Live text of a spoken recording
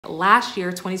Last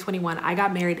year, 2021, I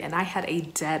got married and I had a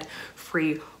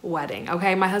debt-free wedding,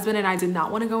 okay? My husband and I did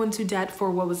not want to go into debt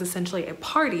for what was essentially a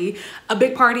party, a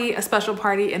big party, a special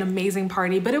party, an amazing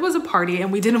party, but it was a party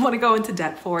and we didn't want to go into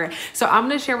debt for it. So I'm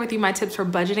going to share with you my tips for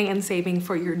budgeting and saving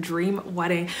for your dream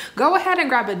wedding. Go ahead and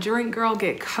grab a drink, girl,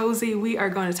 get cozy. We are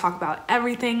going to talk about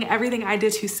everything I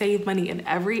did to save money in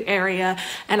every area.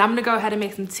 And I'm going to go ahead and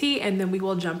make some tea and then we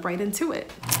will jump right into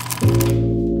it.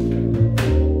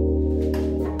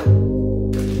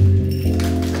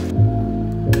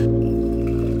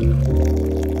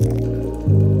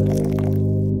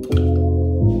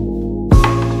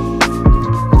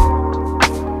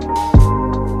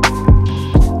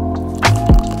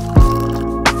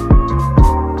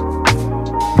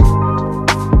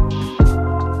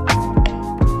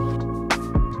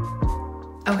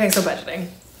 Okay, so budgeting.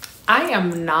 I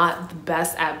am not the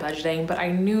best at budgeting, but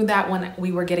I knew that when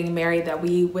we were getting married that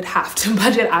we would have to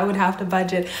budget. I would have to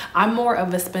budget. I'm more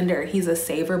of a spender, he's a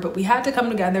saver, but we had to come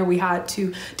together. We had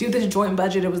to do this joint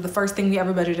budget. It was the first thing we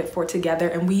ever budgeted for together,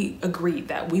 and we agreed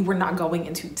that we were not going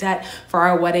into debt for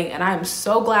our wedding, and I am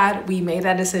so glad we made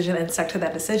that decision and stuck to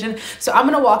that decision. So I'm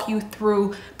gonna walk you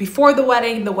through before the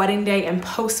wedding day, and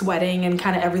post-wedding, and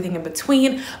kind of everything in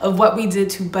between of what we did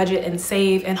to budget and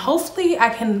save, and hopefully I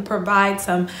can provide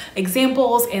some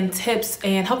examples and tips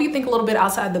and help you think a little bit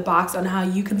outside the box on how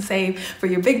you can save for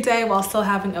your big day while still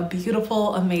having a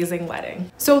beautiful, amazing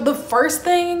wedding. So the first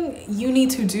thing you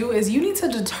need to do is you need to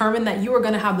determine that you are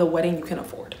going to have the wedding you can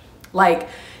afford. Like,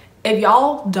 if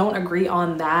y'all don't agree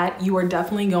on that, you are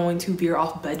definitely going to veer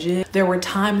off budget. There were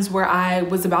times where I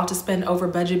was about to spend over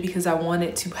budget because I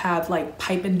wanted to have like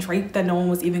pipe and drape that no one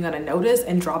was even gonna notice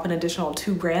and drop an additional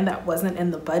 $2,000 that wasn't in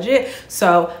the budget.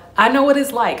 So I know what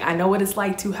it's like. I know what it's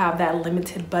like to have that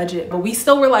limited budget, but we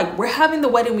still were like, we're having the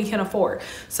wedding we can afford.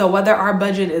 So whether our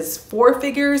budget is 4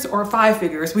 figures or 5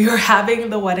 figures, we are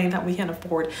having the wedding that we can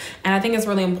afford. And I think it's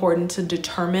really important to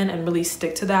determine and really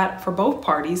stick to that for both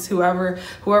parties. Whoever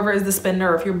is the spender,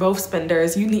 or if you're both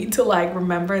spenders, you need to like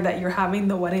remember that you're having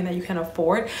the wedding that you can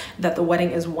afford, that the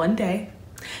wedding is one day.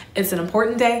 It's an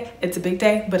important day, it's a big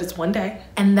day, but it's one day.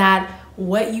 And that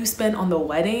what you spend on the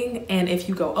wedding, and if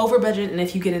you go over budget and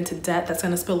if you get into debt, that's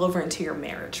going to spill over into your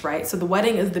marriage, right? So the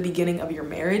wedding is the beginning of your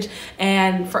marriage.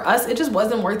 And for us, it just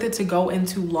wasn't worth it to go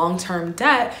into long-term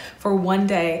debt for one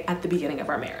day at the beginning of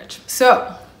our marriage.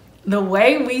 So the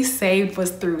way we saved was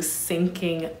through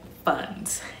sinking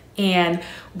funds. And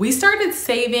we started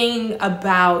saving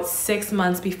about 6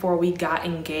 months before we got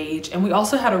engaged, and we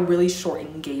also had a really short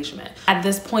engagement. At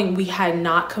this point, we had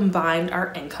not combined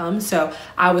our income, so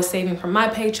I was saving from my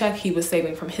paycheck, he was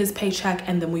saving from his paycheck,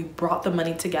 and then we brought the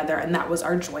money together, and that was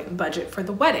our joint budget for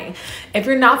the wedding. If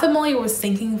you're not familiar with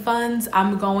sinking funds,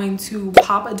 I'm going to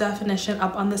pop a definition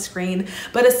up on the screen,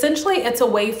 but essentially it's a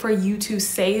way for you to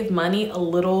save money a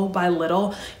little by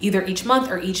little, either each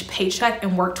month or each paycheck,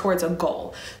 and work towards a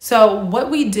goal. So what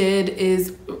we did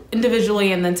is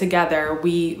individually and then together,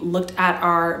 we looked at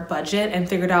our budget and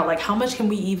figured out like how much can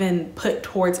we even put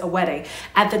towards a wedding.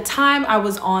 At the time, I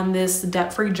was on this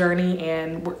debt-free journey,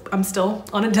 and I'm still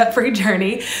on a debt-free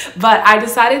journey, but I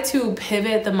decided to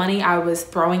pivot the money I was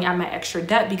throwing at my extra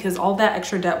debt because all that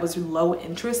extra debt was low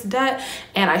interest debt,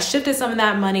 and I shifted some of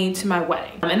that money to my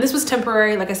wedding. And this was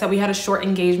temporary. Like I said, we had a short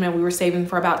engagement. We were saving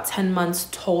for about 10 months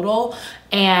total.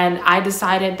 And I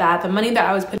decided that the money that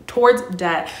I was put towards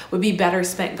debt would be better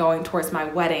spent going towards my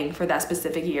wedding for that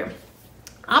specific year.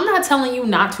 I'm not telling you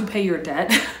not to pay your debt,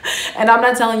 and I'm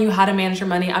not telling you how to manage your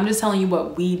money. I'm just telling you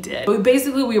what we did. But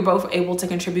basically, we were both able to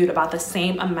contribute about the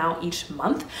same amount each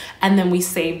month, and then we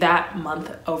saved that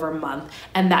month over month,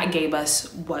 and that gave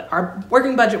us what our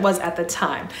working budget was at the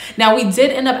time. Now, we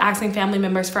did end up asking family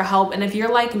members for help, and if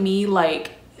you're like me,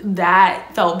 like,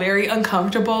 that felt very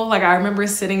uncomfortable. Like, I remember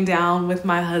sitting down with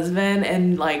my husband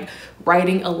and like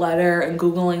writing a letter and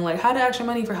Googling like how to ask your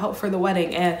money for help for the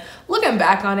wedding. And looking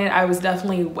back on it, I was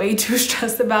definitely way too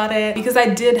stressed about it because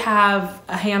I did have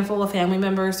a handful of family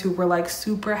members who were like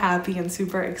super happy and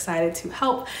super excited to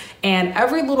help. And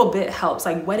every little bit helps.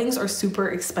 Like, weddings are super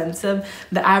expensive.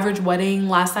 The average wedding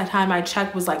last time I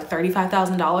checked was like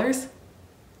 $35,000.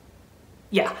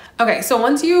 Yeah. Okay. So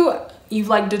once you've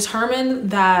like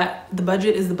determined that the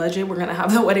budget is the budget, we're gonna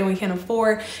have the wedding we can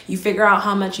afford, you figure out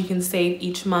how much you can save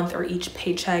each month or each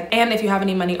paycheck, and if you have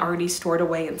any money already stored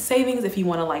away in savings, if you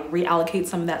want to like reallocate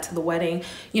some of that to the wedding,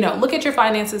 you know, look at your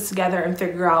finances together and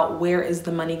figure out where is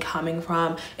the money coming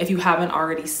from if you haven't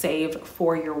already saved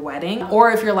for your wedding.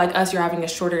 Or if you're like us, you're having a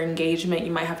shorter engagement,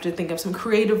 you might have to think of some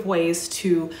creative ways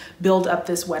to build up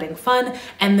this wedding fund.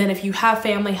 And then if you have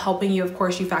family helping you, of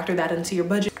course you factor that into your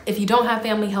budget. If you don't have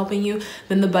family helping you,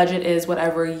 then the budget is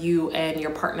whatever you and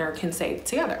your partner can save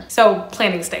together. So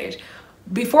planning stage.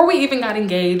 Before we even got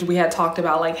engaged, we had talked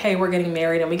about like, hey, we're getting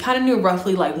married, and we kind of knew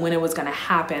roughly like when it was gonna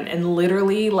happen. And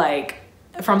literally like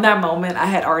from that moment, I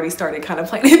had already started kind of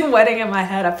planning the wedding in my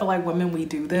head. I feel like women, we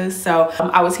do this. So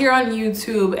I was here on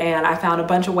YouTube and I found a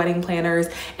bunch of wedding planners,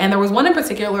 and there was one in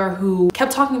particular who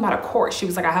kept talking about a course. She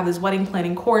was like, I have this wedding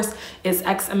planning course. It's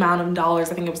X amount of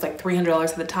dollars. I think it was like $300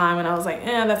 at the time. And I was like,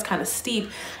 that's kind of steep.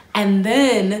 And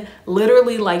then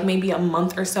literally like maybe a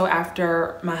month or so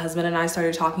after my husband and I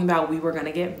started talking about we were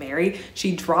gonna get married,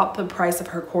 she dropped the price of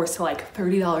her course to like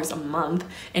 $30 a month,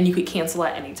 and you could cancel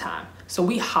at any time. So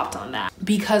we hopped on that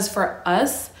because for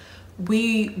us,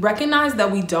 we recognize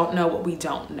that we don't know what we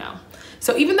don't know.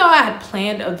 So even though I had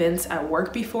planned events at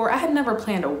work before, I had never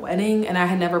planned a wedding, and I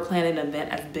had never planned an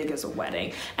event as big as a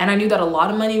wedding. And I knew that a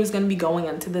lot of money was going to be going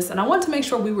into this, and I wanted to make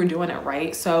sure we were doing it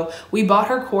right. So we bought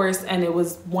her course, and it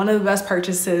was one of the best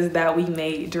purchases that we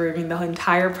made during the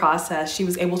entire process. She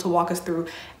was able to walk us through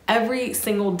every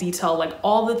single detail, like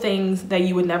all the things that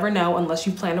you would never know unless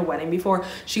you planned a wedding before.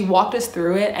 She walked us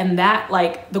through it, and that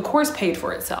like the course paid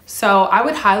for itself. So I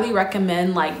would highly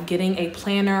recommend like getting a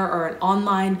planner or an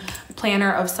online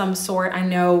planner of some sort. I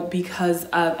know because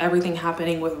of everything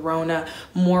happening with Rona,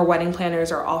 more wedding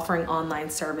planners are offering online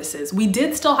services. We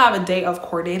did still have a day of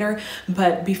coordinator,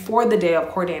 but before the day of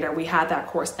coordinator, we had that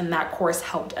course, and that course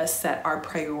helped us set our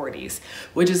priorities,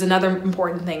 which is another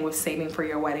important thing with saving for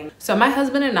your wedding. So my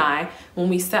husband and I, when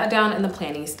we sat down in the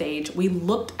planning stage, we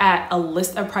looked at a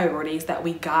list of priorities that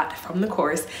we got from the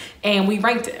course, and we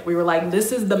ranked it. We were like,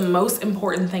 this is the most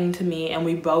important thing to me, and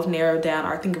we both narrowed down,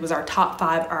 I think it was our top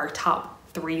 5, our top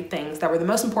 3 things that were the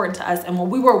most important to us and what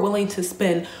we were willing to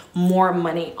spend more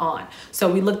money on. So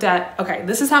we looked at, okay,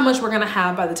 this is how much we're gonna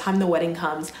have by the time the wedding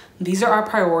comes. These are our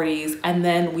priorities. And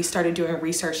then we started doing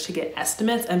research to get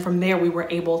estimates. And from there, we were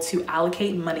able to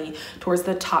allocate money towards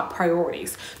the top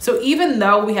priorities. So even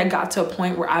though we had got to a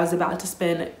point where I was about to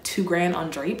spend $2 grand on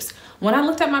drapes, when I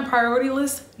looked at my priority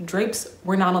list, drapes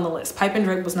were not on the list. Pipe and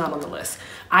drape was not on the list.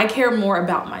 I cared more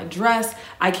about my dress.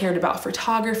 I cared about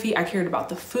photography. I cared about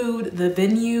the food, the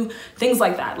venue, things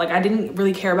like that. Like I didn't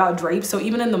really care about drapes. So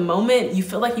even in the moment, you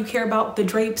feel like you care about the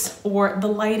drapes or the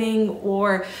lighting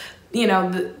or, you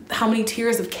know, how many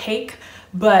tiers of cake.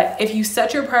 But if you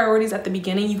set your priorities at the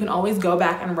beginning, you can always go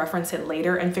back and reference it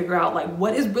later and figure out like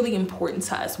what is really important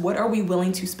to us. What are we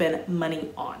willing to spend money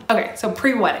on? Okay, so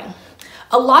pre-wedding.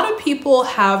 A lot of people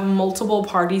have multiple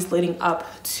parties leading up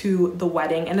to the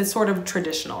wedding, and it's sort of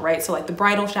traditional, right? So like the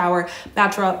bridal shower,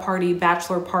 bachelorette party,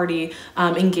 bachelor party,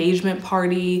 engagement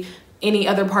party, any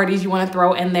other parties you want to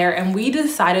throw in there. And we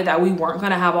decided that we weren't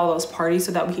going to have all those parties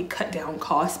so that we could cut down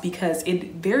costs, because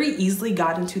it very easily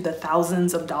got into the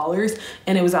thousands of dollars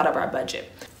and it was out of our budget.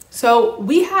 So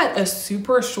we had a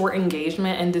super short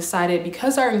engagement and decided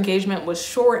because our engagement was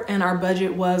short and our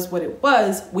budget was what it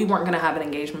was, we weren't gonna have an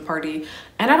engagement party.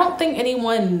 And I don't think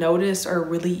anyone noticed or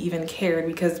really even cared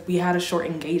because we had a short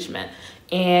engagement.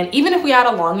 And even if we had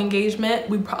a long engagement,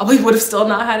 we probably would have still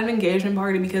not had an engagement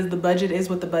party because the budget is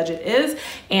what the budget is.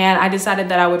 And I decided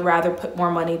that I would rather put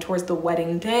more money towards the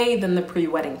wedding day than the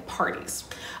pre-wedding parties.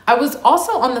 I was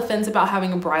also on the fence about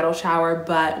having a bridal shower,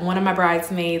 but one of my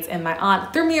bridesmaids and my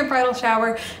aunt threw me a bridal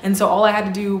shower. And so all I had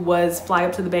to do was fly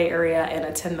up to the Bay Area and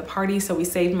attend the party. So we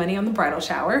saved money on the bridal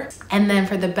shower. And then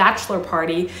for the bachelor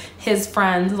party, his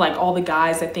friends, like all the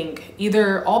guys, I think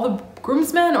either all the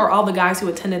groomsmen or all the guys who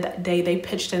attended that day, they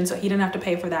pitched in so he didn't have to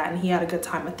pay for that and he had a good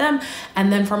time with them.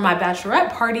 And then for my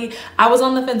bachelorette party, I was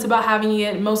on the fence about having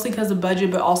it mostly because of budget,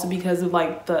 but also because of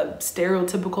like the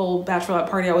stereotypical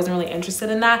bachelorette party. I wasn't really interested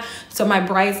in that. So my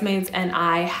bridesmaids and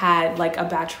I had like a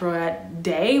bachelorette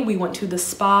day. We went to the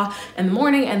spa in the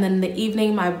morning, and then in the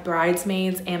evening my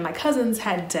bridesmaids and my cousins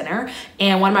had dinner,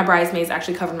 and one of my bridesmaids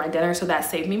actually covered my dinner, so that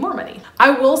saved me more money.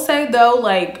 I will say though,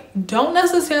 like, don't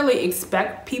necessarily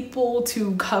expect people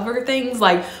to cover things.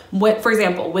 Like what, for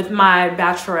example, with my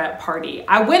bachelorette party,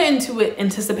 I went into it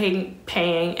anticipating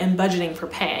paying and budgeting for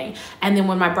paying, and then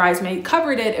when my bridesmaid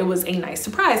covered it, it was a nice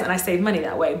surprise and I saved money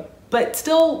that way. But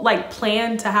still, like,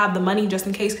 plan to have the money just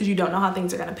in case, because you don't know how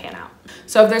things are going to pan out.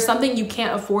 So if there's something you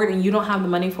can't afford and you don't have the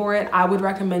money for it, I would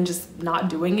recommend just not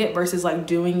doing it versus like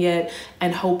doing it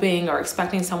and hoping or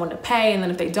expecting someone to pay, and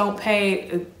then if they don't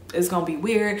pay, it's gonna be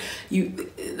weird.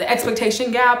 The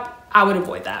expectation gap I would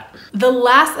avoid that. The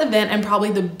last event, and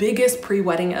probably the biggest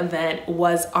pre-wedding event,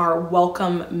 was our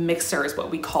welcome mixer is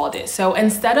what we called it. So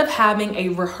instead of having a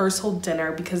rehearsal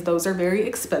dinner, because those are very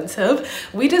expensive,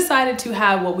 we decided to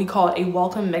have what we call a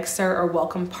welcome mixer or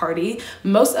welcome party.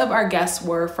 Most of our guests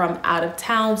were from out of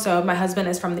town. So my husband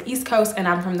is from the East Coast and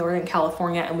I'm from Northern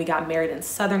California, and we got married in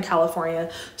Southern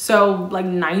California. So like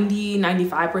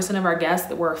 95% of our guests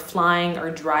that were flying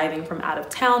or driving from out of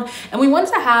town. And we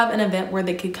wanted to have an event where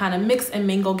they could kind of mix and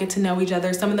mingle, get to know each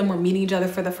other. Some of them were meeting each other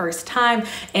for the first time,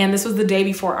 and this was the day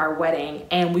before our wedding,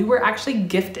 and we were actually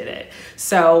gifted it.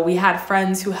 So we had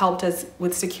friends who helped us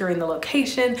with securing the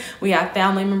location. We had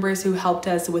family members who helped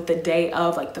us with the day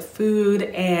of, like the food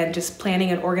and just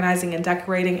planning and organizing and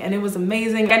decorating, and it was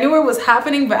amazing. I knew it was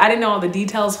happening, but I didn't know all the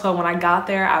details. So when I got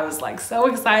there, I was like so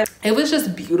excited. It was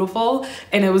just beautiful,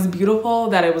 and it was beautiful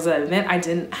that it was an event I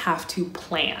didn't have to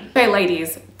plan. Okay,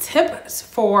 ladies, tips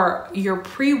for your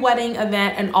pre-wedding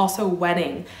event and also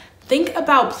wedding. Think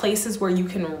about places where you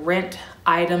can rent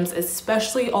items,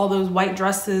 especially all those white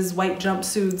dresses, white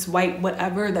jumpsuits, white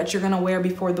whatever that you're gonna wear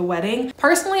before the wedding.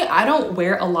 Personally, I don't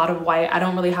wear a lot of white. I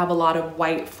don't really have a lot of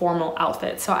white formal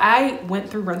outfits. So I went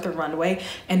through Rent the Runway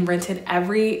and rented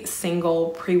every single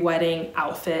pre-wedding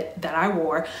outfit that I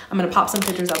wore. I'm gonna pop some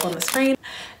pictures up on the screen.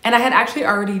 And I had actually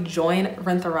already joined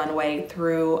Rent the Runway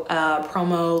through a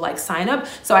promo like sign up.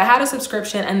 So I had a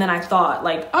subscription, and then I thought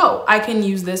like, oh, I can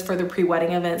use this for the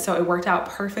pre-wedding event. So it worked out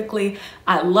perfectly.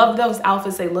 I love those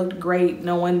outfits. They looked great.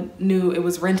 No one knew it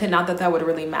was rented. Not that that would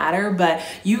really matter, but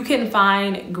you can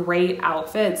find great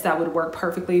outfits that would work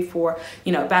perfectly for,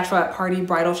 you know, bachelorette party,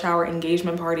 bridal shower,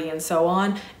 engagement party, and so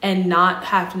on, and not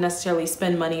have to necessarily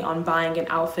spend money on buying an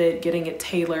outfit, getting it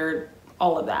tailored,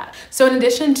 all of that. So in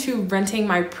addition to renting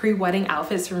my pre-wedding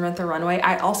outfits from Rent the Runway,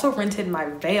 I also rented my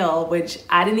veil, which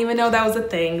I didn't even know that was a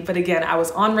thing. But again, I was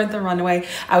on Rent the Runway.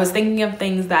 I was thinking of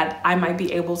things that I might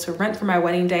be able to rent for my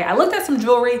wedding day. I looked at some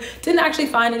jewelry, didn't actually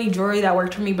find any jewelry that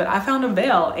worked for me, but I found a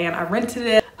veil and I rented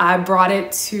it. I brought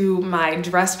it to my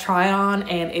dress try on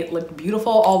and it looked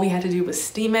beautiful. All we had to do was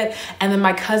steam it. And then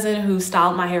my cousin who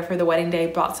styled my hair for the wedding day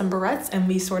brought some barrettes and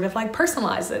we sort of like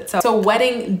personalized it. So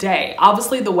wedding day,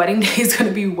 obviously the wedding day is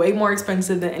gonna be way more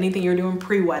expensive than anything you're doing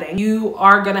pre-wedding. You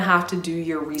are gonna have to do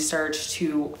your research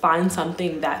to find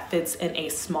something that fits in a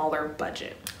smaller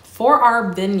budget. For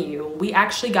our venue, we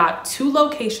actually got 2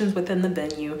 locations within the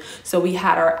venue. So we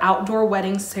had our outdoor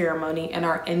wedding ceremony and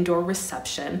our indoor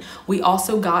reception. We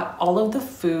also got all of the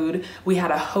food. We had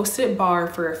a hosted bar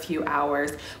for a few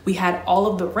hours. We had all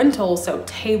of the rentals, so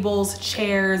tables,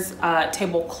 chairs,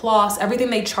 tablecloths,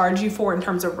 everything they charge you for in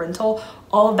terms of rental.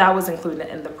 All of that was included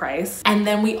in the price. And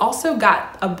then we also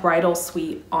got a bridal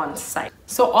suite on site.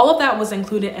 So all of that was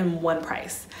included in one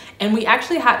price. And we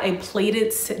actually had a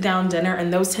plated sit-down dinner,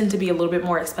 and those tend to be a little bit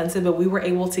more expensive, but we were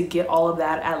able to get all of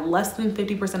that at less than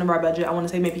 50% of our budget. I want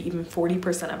to say maybe even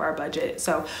 40% of our budget.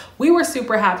 So we were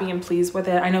super happy and pleased with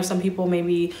it. I know some people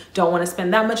maybe don't want to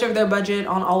spend that much of their budget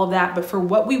on all of that, but for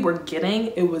what we were getting,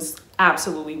 it was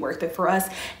absolutely worth it for us.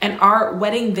 And our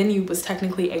wedding venue was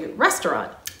technically a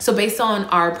restaurant. So based on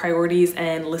our priorities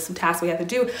and list of tasks we had to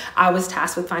do, I was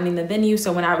tasked with finding the venue.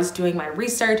 So when I was doing my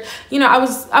research, you know, I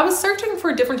was searching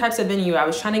for different types of venue. I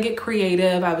was trying to get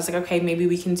creative. I was like, okay, maybe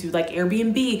we can do like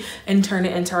Airbnb and turn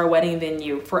it into our wedding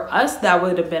venue. For us, that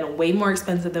would have been way more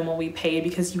expensive than what we paid,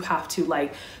 because you have to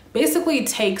like basically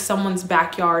take someone's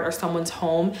backyard or someone's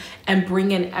home and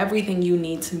bring in everything you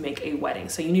need to make a wedding.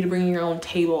 So you need to bring in your own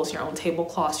tables, your own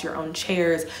tablecloths, your own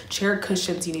chairs, chair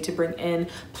cushions. You need to bring in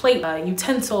plate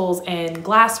utensils and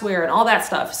glassware and all that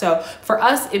stuff. So for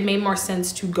us, it made more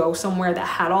sense to go somewhere that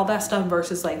had all that stuff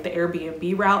versus like the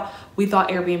Airbnb route. We thought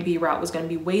Airbnb route was going to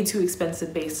be way too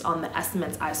expensive based on the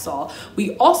estimates I saw.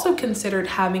 We also considered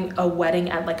having a wedding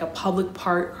at like a public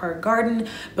park or garden,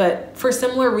 but for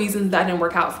similar reasons that didn't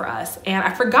work out for us. And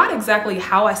I forgot exactly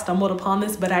how I stumbled upon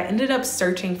this, but I ended up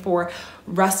searching for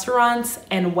restaurants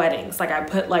and weddings. Like I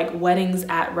put like weddings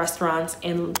at restaurants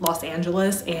in Los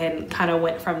Angeles and kind of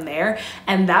went from there.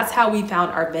 And that's how we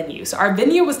found our venue. So our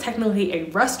venue was technically a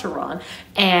restaurant,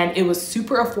 and it was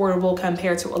super affordable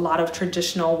compared to a lot of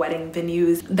traditional wedding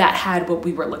venues that had what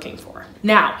we were looking for.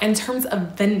 Now, in terms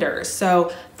of vendors,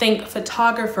 so think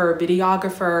photographer,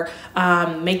 videographer,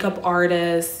 makeup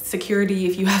artist, security,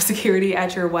 if you have security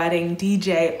at your wedding,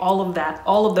 DJ, all of that,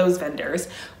 all of those vendors,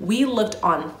 we looked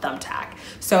on Thumbtack.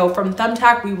 So from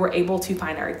Thumbtack, we were able to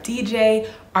find our DJ,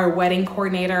 our wedding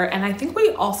coordinator, and I think we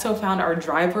also found our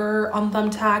driver on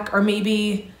Thumbtack, or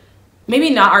maybe maybe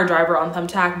not our driver on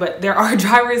Thumbtack, but there are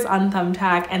drivers on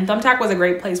Thumbtack, and Thumbtack was a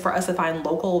great place for us to find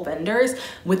local vendors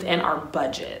within our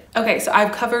budget. Okay, so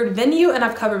I've covered venue and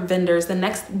I've covered vendors. The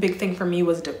next big thing for me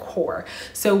was decor.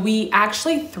 So we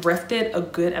actually thrifted a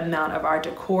good amount of our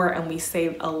decor and we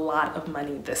saved a lot of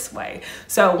money this way.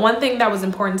 So one thing that was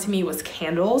important to me was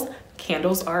candles.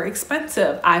 Candles are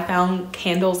expensive. I found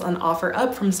candles on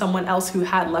OfferUp from someone else who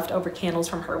had leftover candles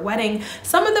from her wedding.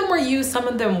 Some of them were used, some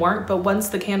of them weren't, but once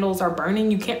the candles are burning,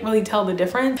 you can't really tell the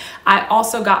difference. I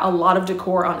also got a lot of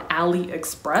decor on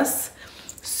AliExpress.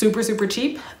 Super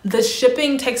cheap. The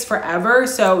shipping takes forever,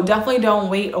 so definitely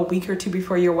don't wait a week or two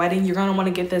before your wedding. You're gonna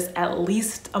wanna get this at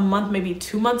least a month, maybe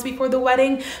 2 months before the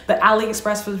wedding, but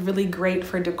AliExpress was really great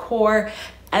for decor.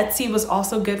 Etsy was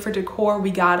also good for decor. We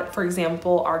got, for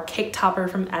example, our cake topper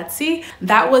from Etsy.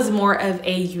 That was more of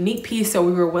a unique piece, so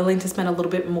we were willing to spend a little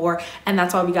bit more, and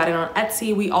that's why we got it on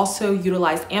Etsy. We also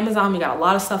utilized Amazon. We got a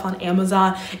lot of stuff on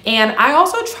Amazon, and I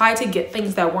also tried to get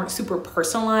things that weren't super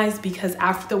personalized because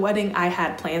after the wedding, I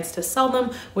had plans to sell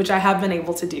them, which I have been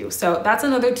able to do. So that's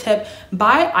another tip.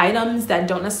 Buy items that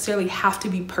don't necessarily have to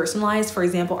be personalized. For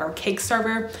example, our cake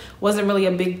server wasn't really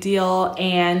a big deal,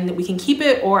 and we can keep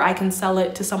it, or I can sell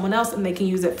it to someone else and they can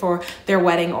use it for their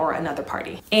wedding or another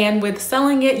party. And with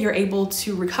selling it, you're able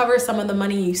to recover some of the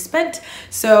money you spent.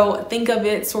 So think of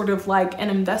it sort of like an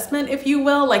investment, if you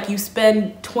will. Like you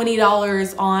spend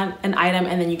 $20 on an item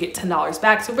and then you get $10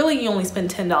 back. So really you only spend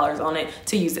 $10 on it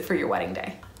to use it for your wedding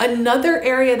day. Another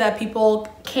area that people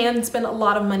can spend a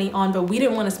lot of money on, but we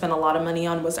didn't want to spend a lot of money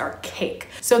on, was our cake.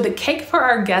 So the cake for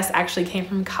our guests actually came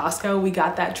from Costco. We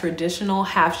got that traditional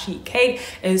half sheet cake.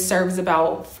 It serves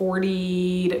about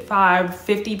 45,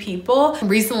 50 people.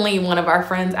 Recently, one of our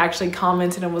friends actually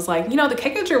commented and was like, you know, the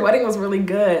cake at your wedding was really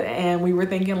good. And we were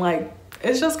thinking like,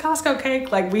 it's just Costco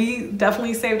cake. Like we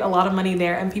definitely saved a lot of money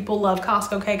there, and people love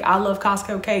Costco cake. I love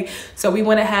Costco cake. So we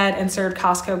went ahead and served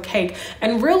Costco cake.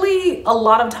 And really a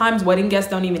lot of times wedding guests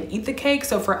don't even eat the cake.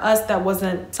 So for us, that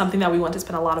wasn't something that we wanted to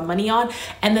spend a lot of money on.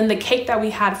 And then the cake that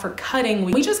we had for cutting,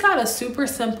 we just got a super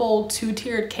simple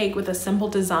 2-tiered cake with a simple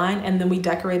design. And then we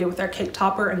decorated with our cake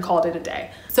topper and called it a day.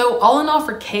 So all in all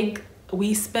for cake,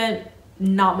 we spent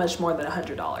not much more than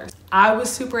 $100. I was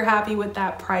super happy with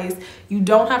that price. You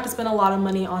don't have to spend a lot of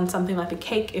money on something like a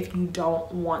cake if you don't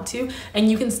want to, and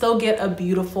you can still get a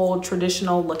beautiful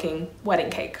traditional looking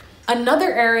wedding cake.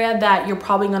 Another area that you're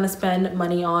probably going to spend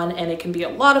money on, and it can be a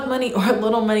lot of money or a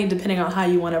little money depending on how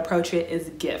you want to approach it, is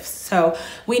gifts. So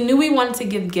we knew we wanted to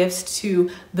give gifts to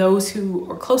those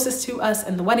who are closest to us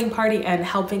in the wedding party and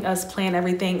helping us plan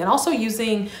everything, and also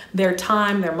using their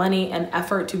time, their money, and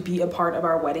effort to be a part of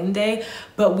our wedding day.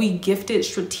 But we gifted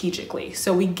strategically.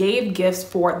 So we gave gifts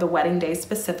for the wedding day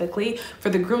specifically. For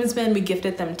the groomsmen, we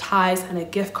gifted them ties and a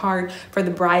gift card. For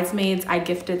the bridesmaids, I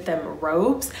gifted them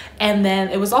robes. And then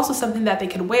it was also something that they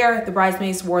could wear. The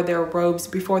bridesmaids wore their robes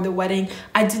before the wedding.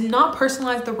 I did not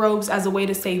personalize the robes as a way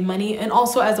to save money, and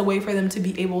also as a way for them to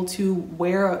be able to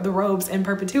wear the robes in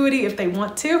perpetuity if they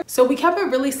want to. So we kept it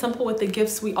really simple with the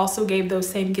gifts. We also gave those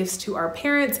same gifts to our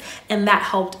parents, and that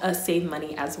helped us save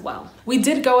money as well. We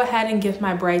did go ahead and give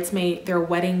my bridesmaid their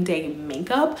wedding day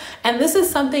makeup, and this is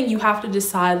something you have to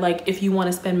decide like if you want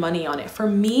to spend money on it. For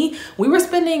me, we were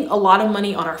spending a lot of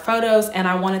money on our photos, and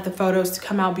I wanted the photos to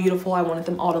come out beautiful. I wanted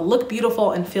them all to look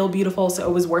beautiful and feel beautiful, so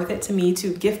it was worth it to me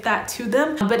to gift that to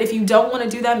them. But if you don't want to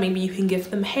do that, maybe you can gift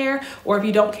them hair, or if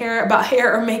you don't care about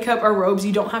hair or makeup or robes,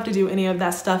 you don't have to do any of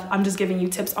that stuff. I'm just giving you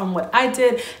tips on what I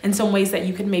did and some ways that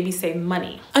you could maybe save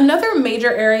money. Another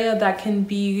major area that can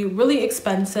be really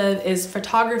expensive is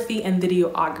photography and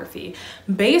videography.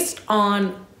 Based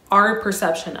on our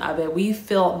perception of it, we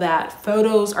feel that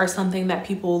photos are something that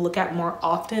people look at more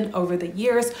often over the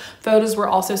years. Photos were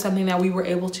also something that we were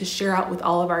able to share out with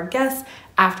all of our guests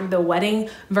after the wedding,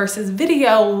 versus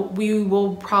video, we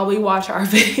will probably watch our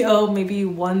video maybe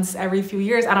once every few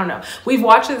years. I don't know. We've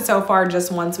watched it so far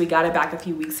just once. We got it back a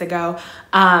few weeks ago.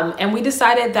 And we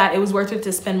decided that it was worth it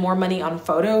to spend more money on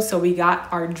photos. So we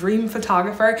got our dream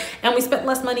photographer, and we spent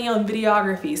less money on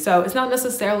videography. So it's not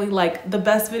necessarily like the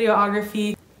best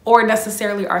videography or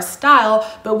necessarily our style,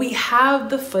 but we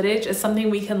have the footage as something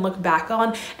we can look back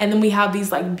on, and then we have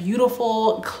these like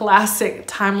beautiful, classic,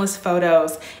 timeless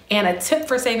photos. And a tip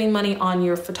for saving money on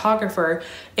your photographer: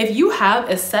 if you have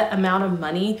a set amount of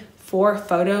money for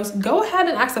photos, go ahead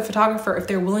and ask the photographer if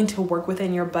they're willing to work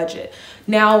within your budget.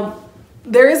 Now,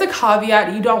 There is a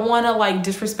caveat. You don't want to like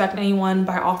disrespect anyone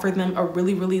by offering them a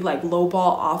really like lowball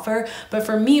offer. But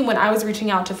for me, when I was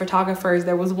reaching out to photographers,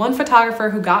 there was one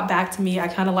photographer who got back to me. I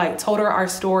kind of like told her our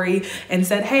story and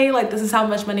said, hey, like this is how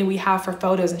much money we have for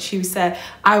photos. And she said,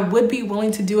 I would be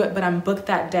willing to do it, but I'm booked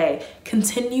that day.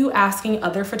 Continue asking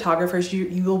other photographers.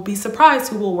 You will be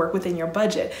surprised who will work within your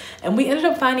budget. And we ended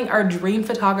up finding our dream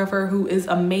photographer, who is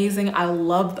amazing. I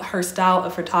love her style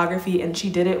of photography, and she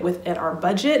did it within our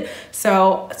budget. So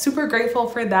super grateful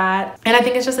for that. And I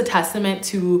think it's just a testament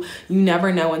to you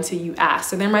never know until you ask.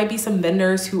 So there might be some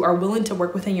vendors who are willing to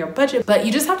work within your budget, but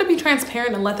you just have to be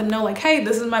transparent and let them know like, hey,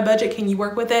 this is my budget. Can you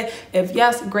work with it? If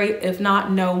yes, great. If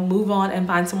not, no, move on and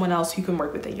find someone else who can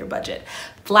work within your budget.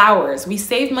 Flowers. We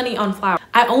saved money on flowers.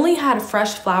 I only had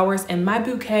fresh flowers in my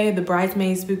bouquet, the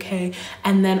bridesmaid's bouquet,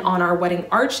 and then on our wedding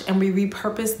arch, and we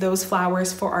repurposed those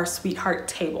flowers for our sweetheart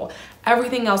table.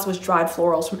 Everything else was dried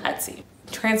florals from Etsy.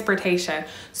 Transportation.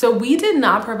 So we did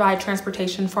not provide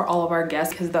transportation for all of our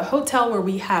guests because the hotel where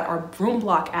we had our room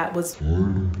block at was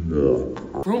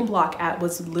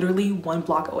literally 1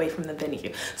 block away from the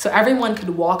venue. So everyone could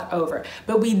walk over.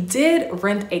 But we did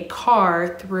rent a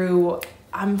car through,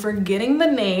 I'm forgetting the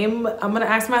name. I'm gonna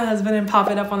ask my husband and pop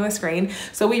it up on the screen.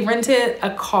 So we rented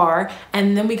a car,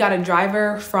 and then we got a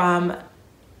driver from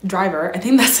I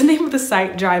think that's the name of the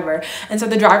site, Driver. And so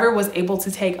the driver was able to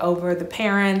take over the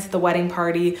parents, the wedding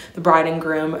party, the bride and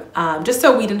groom, just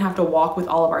so we didn't have to walk with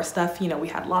all of our stuff. You know, we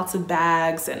had lots of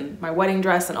bags and my wedding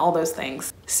dress and all those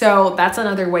things. So that's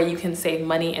another way you can save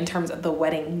money in terms of the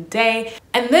wedding day.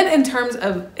 And then in terms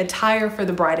of attire for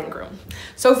the bride and groom.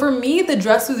 So for me, the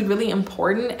dress was really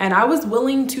important, and I was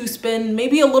willing to spend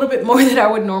maybe a little bit more than I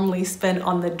would normally spend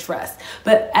on the dress.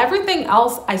 But everything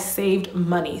else, I saved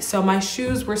money. So my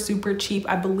shoes were super cheap.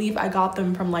 I believe I got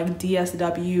them from like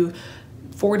DSW,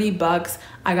 40 bucks.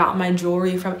 I got my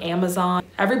jewelry from Amazon.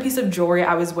 Every piece of jewelry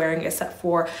I was wearing except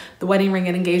for the wedding ring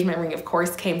and engagement ring, of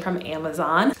course, came from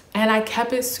Amazon. And I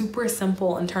kept it super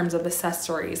simple in terms of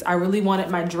accessories. I really wanted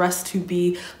my dress to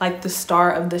be like the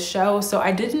star of the show. So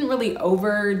I didn't really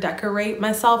over decorate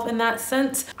myself in that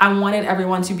sense. I wanted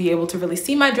everyone to be able to really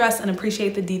see my dress and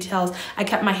appreciate the details. I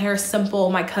kept my hair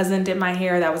simple. My cousin did my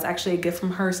hair. That was actually a gift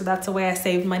from her. So that's a way I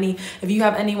saved money. If you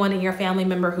have anyone in your family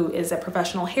member who is a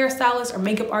professional hairstylist or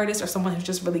makeup artist, or someone who's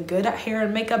just really good at hair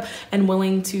and makeup and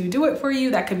willing to do it for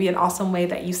you, that could be an awesome way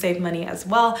that you save money as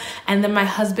well. And then my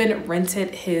husband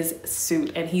rented his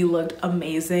suit, and he looked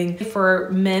amazing. For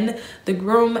men, the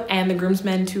groom and the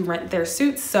groomsmen to rent their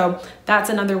suits. So that's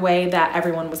another way that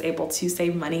everyone was able to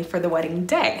save money for the wedding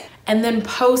day. And then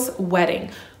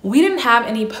post-wedding, we didn't have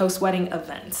any post-wedding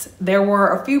events. There were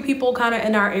a few people kind of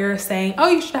in our ear saying, oh,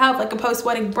 you should have like a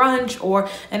post-wedding brunch or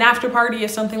an after party or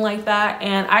something like that.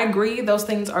 And I agree, those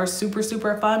things are super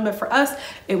fun. But for us,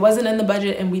 it wasn't in the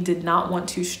budget, and we did not want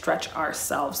to stretch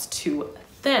ourselves too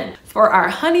thin. For our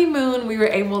honeymoon, we were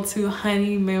able to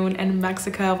honeymoon in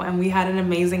Mexico, and we had an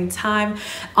amazing time.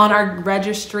 On our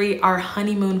registry, our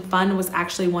honeymoon fund was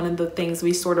actually one of the things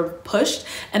we sort of pushed.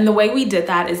 And the way we did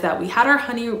that is that we had our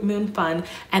honeymoon fund,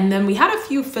 and then we had a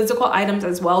few physical items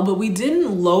as well, but we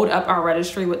didn't load up our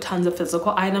registry with tons of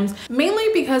physical items, mainly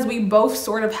because we both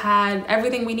sort of had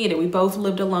everything we needed. We both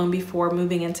lived alone before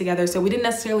moving in together, so we didn't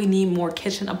necessarily need more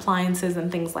kitchen appliances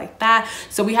and things like that.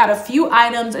 So we had a few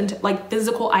items and like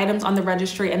physical items on the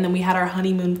registry, and then we had our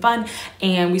honeymoon fund,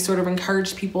 and we sort of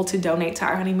encouraged people to donate to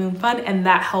our honeymoon fund, and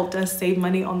that helped us save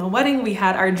money on the wedding. We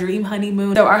had our dream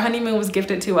honeymoon. So our honeymoon was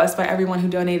gifted to us by everyone who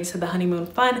donated to the honeymoon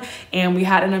fund, and we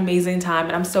had an amazing time.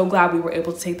 And I'm so glad we were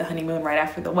able to take the honeymoon right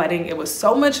after the wedding. It was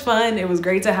so much fun. It was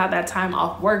great to have that time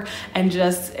off work and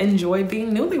just enjoy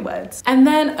being newlyweds. And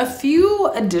then a few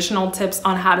additional tips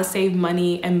on how to save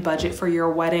money and budget for your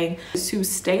wedding is to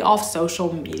stay off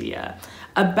social media.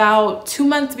 About 2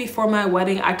 months before my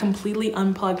wedding, I completely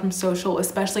unplugged from social,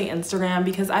 especially Instagram,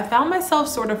 because I found myself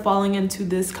sort of falling into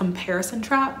this comparison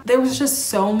trap. There was just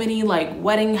so many like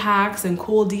wedding hacks and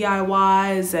cool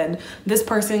DIYs, and this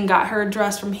person got her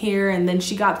dress from here, and then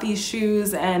she got these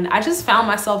shoes, and I just found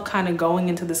myself kind of going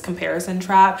into this comparison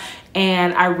trap.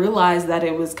 And I realized that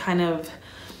it was kind of,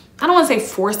 I don't want to say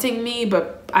forcing me,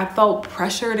 but I felt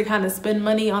pressure to kind of spend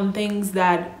money on things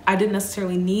that I didn't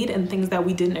necessarily need and things that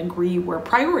we didn't agree were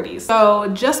priorities. So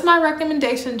just my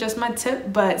recommendation, just my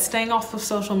tip, but staying off of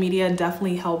social media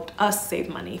definitely helped us save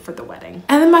money for the wedding.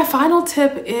 And then my final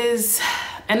tip is,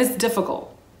 and it's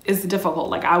difficult. It's difficult.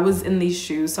 Like, I was in these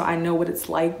shoes, so I know what it's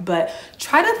like, but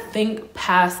try to think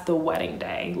past the wedding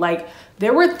day. Like,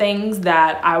 There were things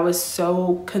that I was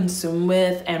so consumed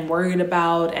with and worried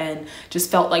about and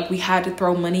just felt like we had to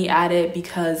throw money at it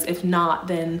because if not,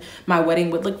 then my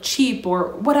wedding would look cheap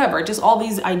or whatever. Just all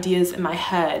these ideas in my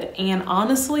head. And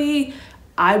honestly,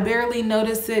 I barely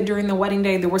noticed it during the wedding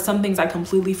day. There were some things I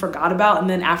completely forgot about. And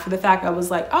then after the fact, I was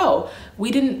like, oh,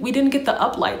 we didn't get the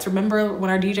up lights. Remember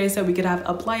when our DJ said we could have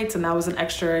up lights and that was an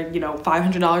extra, you know,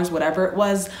 $500, whatever it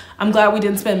was. I'm glad we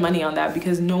didn't spend money on that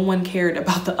because no one cared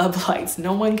about the up lights.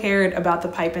 No one cared about the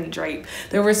pipe and drape.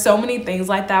 There were so many things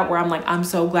like that where I'm like, I'm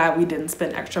so glad we didn't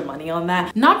spend extra money on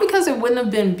that. Not because it wouldn't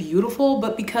have been beautiful,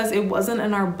 but because it wasn't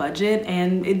in our budget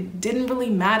and it didn't really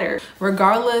matter.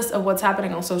 Regardless of what's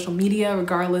happening on social media,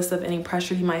 regardless of any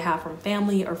pressure you might have from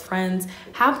family or friends,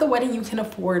 have the wedding you can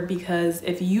afford, because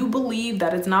if you believe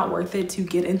that it's not worth it to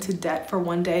get into debt for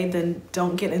one day, then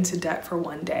don't get into debt for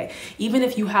one day. Even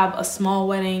if you have a small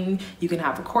wedding, you can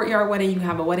have a courtyard wedding, you can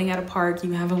have a wedding at a park, you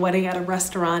can have a wedding at a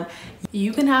restaurant.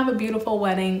 You can have a beautiful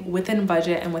wedding within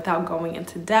budget and without going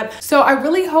into debt. So I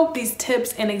really hope these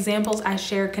tips and examples I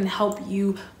share can help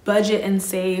you budget and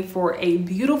save for a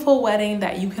beautiful wedding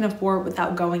that you can afford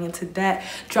without going into debt.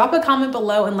 Drop a comment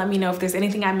below and let me know if there's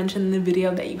anything I mentioned in the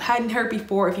video that you hadn't heard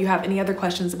before, if you have any other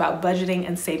questions about budgeting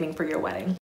and saving for your wedding.